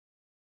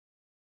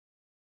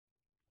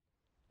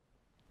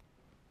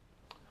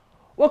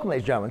Welcome,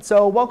 ladies and gentlemen.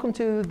 So welcome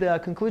to the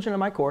conclusion of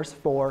my course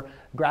for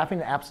graphing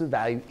the absolute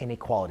value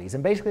inequalities.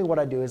 And basically what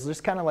I do is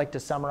just kind of like to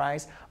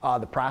summarize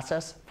the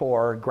process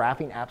for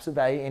graphing absolute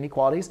value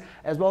inequalities,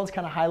 as well as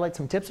kind of highlight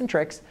some tips and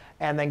tricks,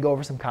 and then go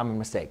over some common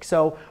mistakes.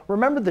 So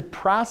remember, the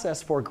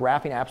process for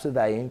graphing absolute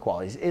value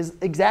inequalities is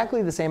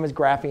exactly the same as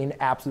graphing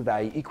absolute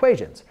value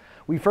equations.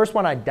 We first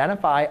want to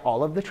identify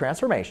all of the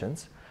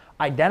transformations,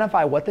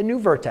 identify what the new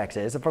vertex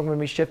is, if I'm going to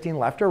be shifting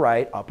left or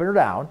right, up or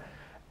down,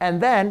 and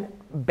then,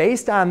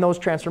 based on those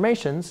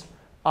transformations,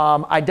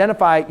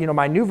 identify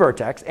my new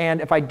vertex.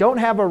 And if I don't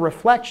have a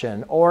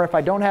reflection, or if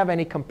I don't have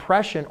any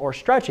compression or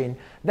stretching,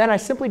 then I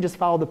simply just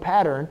follow the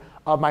pattern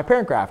of my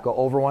parent graph. Go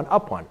over one,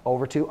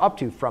 over two, up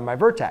two from my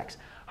vertex.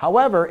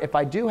 However, if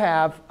I do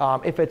have,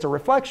 if it's a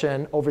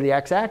reflection over the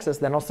x-axis,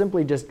 then I'll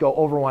simply just go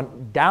over one,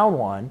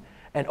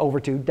 and over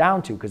two,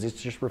 down two, because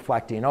it's just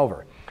reflecting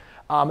over.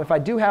 If I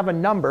do have a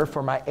number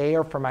for my A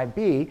or for my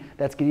B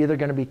that's either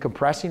going to be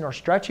compressing or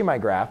stretching my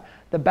graph,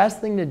 the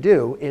best thing to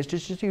do is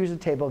just use a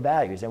table of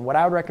values. And what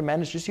I would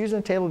recommend is just using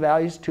a table of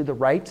values to the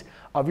right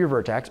of your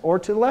vertex or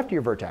to the left of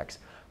your vertex.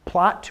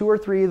 Plot 2 or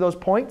 3 of those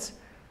points,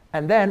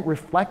 and then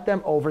reflect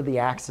them over the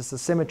axis of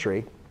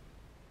symmetry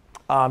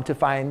to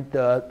find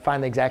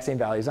the exact same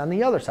values on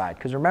the other side.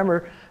 Because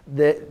remember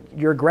that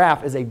your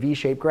graph is a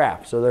V-shaped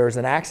graph. So there's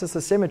an axis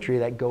of symmetry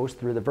that goes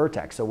through the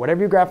vertex. So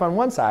whatever you graph on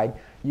one side,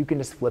 you can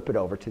just flip it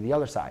over to the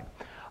other side.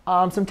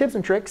 Some tips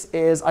and tricks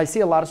is I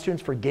see a lot of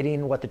students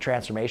forgetting what the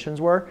transformations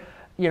were.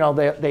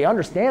 They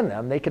understand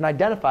them. They can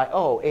identify,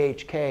 oh,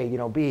 H, K,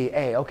 B,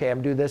 A. OK,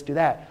 I'm do this, do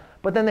that.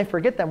 But then they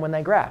forget them when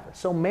they graph.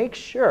 So make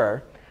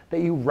sure that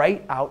you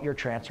write out your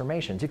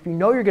transformations. If you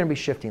know you're going to be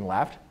shifting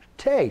left,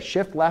 say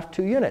shift left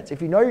 2 units.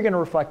 If you know you're going to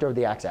reflect over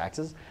the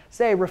x-axis,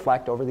 say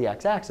reflect over the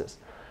x-axis.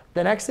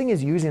 The next thing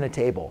is using a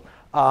table.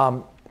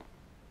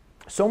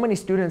 So many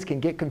students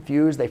can get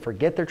confused. They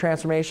forget their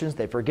transformations.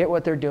 They forget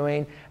what they're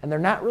doing. And they're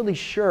not really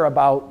sure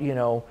about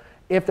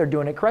if they're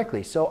doing it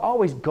correctly. So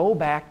always go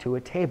back to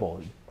a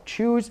table.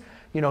 Choose,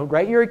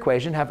 write your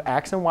equation, have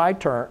x and y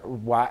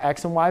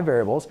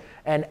variables,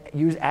 and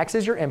use x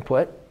as your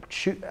input.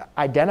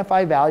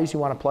 Identify values you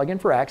want to plug in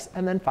for x,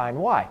 and then find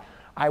y.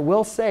 I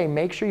will say,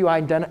 make sure you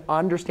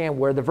understand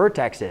where the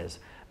vertex is,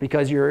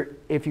 because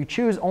if you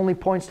choose only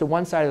points to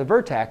one side of the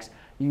vertex,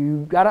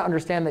 you got to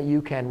understand that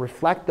you can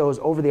reflect those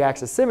over the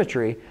axis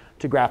symmetry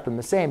to graph them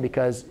the same,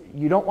 because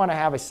you don't want to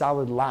have a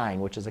solid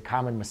line, which is a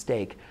common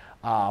mistake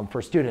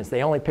for students.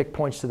 They only pick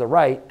points to the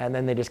right, and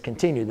then they just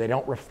continue. They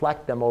don't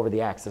reflect them over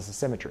the axis of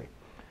symmetry.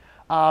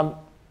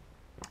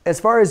 As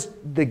far as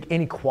the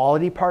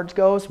inequality part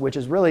goes, which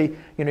is really,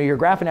 you're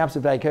graphing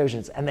absolute value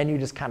equations, and then you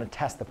just kind of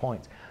test the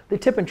points. The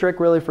tip and trick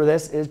really for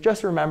this is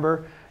just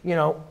remember,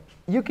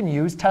 you can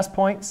use test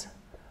points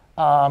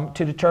to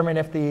determine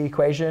if the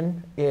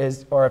equation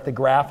is, or if the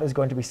graph is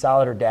going to be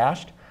solid or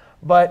dashed.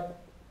 But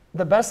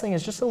the best thing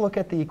is just to look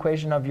at the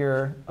equation of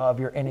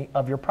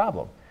your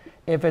problem.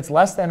 If it's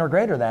less than or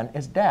greater than,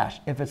 it's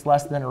dashed. If it's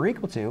less than or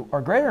equal to,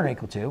 or greater than or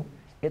equal to,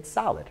 it's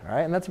solid. All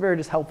right? And that's very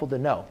just helpful to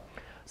know.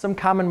 Some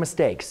common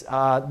mistakes.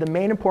 The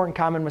main important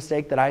common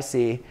mistake that I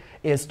see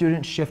is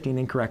students shifting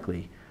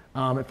incorrectly.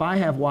 If I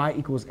have y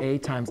equals a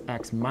times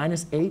x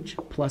minus h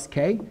plus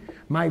k,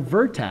 my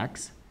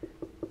vertex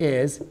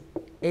is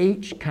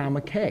h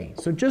comma k.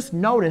 So just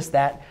notice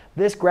that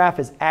this graph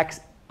is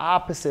x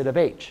opposite of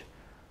h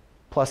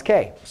plus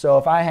k. So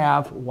if I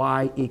have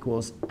y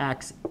equals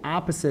x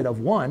opposite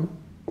of 1,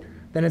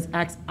 then it's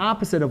x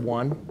opposite of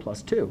 1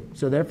 plus 2.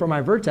 So therefore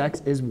my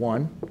vertex is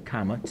 1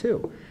 comma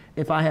 2.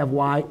 If I have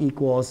y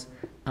equals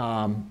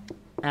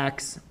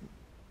x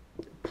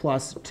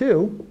plus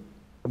 2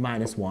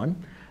 minus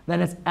 1,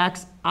 then it's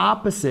x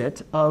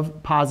opposite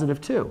of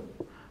positive 2.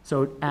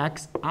 So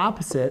x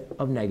opposite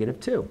of negative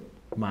 2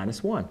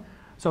 minus 1.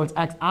 So it's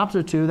x opposite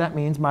of 2. That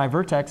means my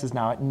vertex is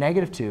now at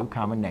negative 2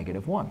 comma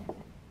negative 1.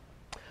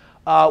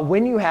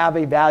 When you have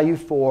a value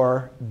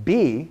for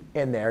b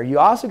in there, you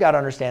also got to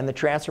understand the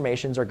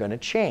transformations are going to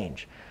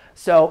change.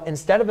 So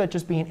instead of it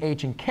just being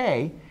h and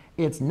k,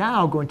 it's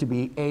now going to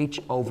be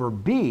h over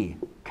b,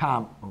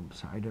 comma,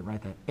 oops, sorry, I didn't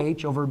write that,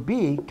 h over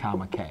b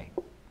comma k.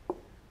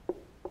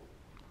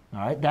 All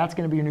right, that's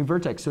going to be your new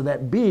vertex. So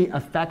that b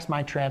affects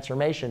my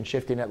transformation,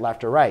 shifting it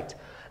left or right.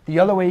 The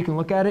other way you can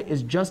look at it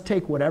is just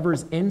take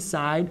whatever's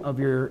inside of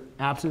your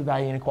absolute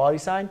value inequality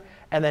sign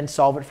and then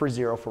solve it for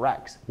 0 for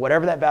x.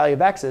 Whatever that value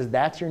of x is,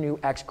 that's your new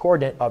x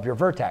coordinate of your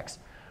vertex,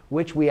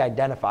 which we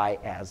identify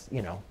as,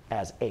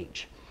 as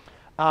h.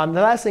 The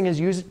last thing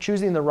is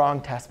choosing the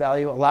wrong test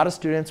value. A lot of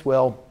students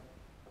will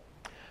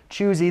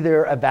choose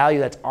either a value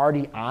that's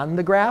already on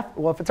the graph.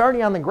 Well, if it's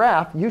already on the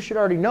graph, you should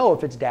already know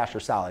if it's dashed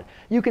or solid.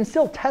 You can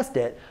still test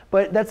it,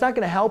 but that's not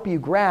going to help you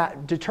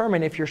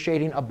determine if you're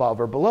shading above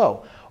or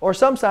below. Or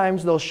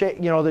sometimes they'll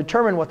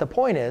determine what the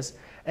point is,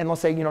 and they'll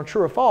say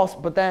true or false,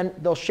 but then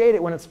they'll shade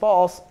it when it's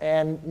false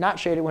and not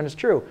shade it when it's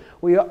true.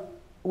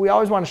 we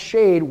always want to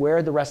shade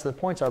where the rest of the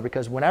points are,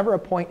 because whenever a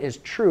point is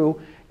true,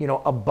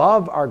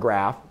 above our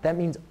graph, that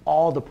means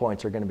all the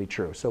points are going to be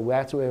true. So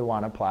that's where we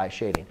want to apply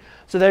shading.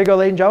 So there you go,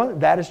 ladies and gentlemen.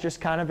 That is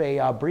just kind of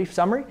a brief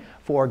summary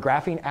for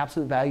graphing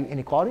absolute value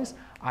inequalities.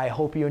 I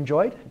hope you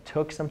enjoyed,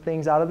 took some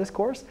things out of this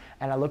course,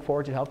 and I look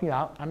forward to helping you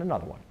out on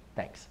another one.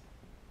 Thanks.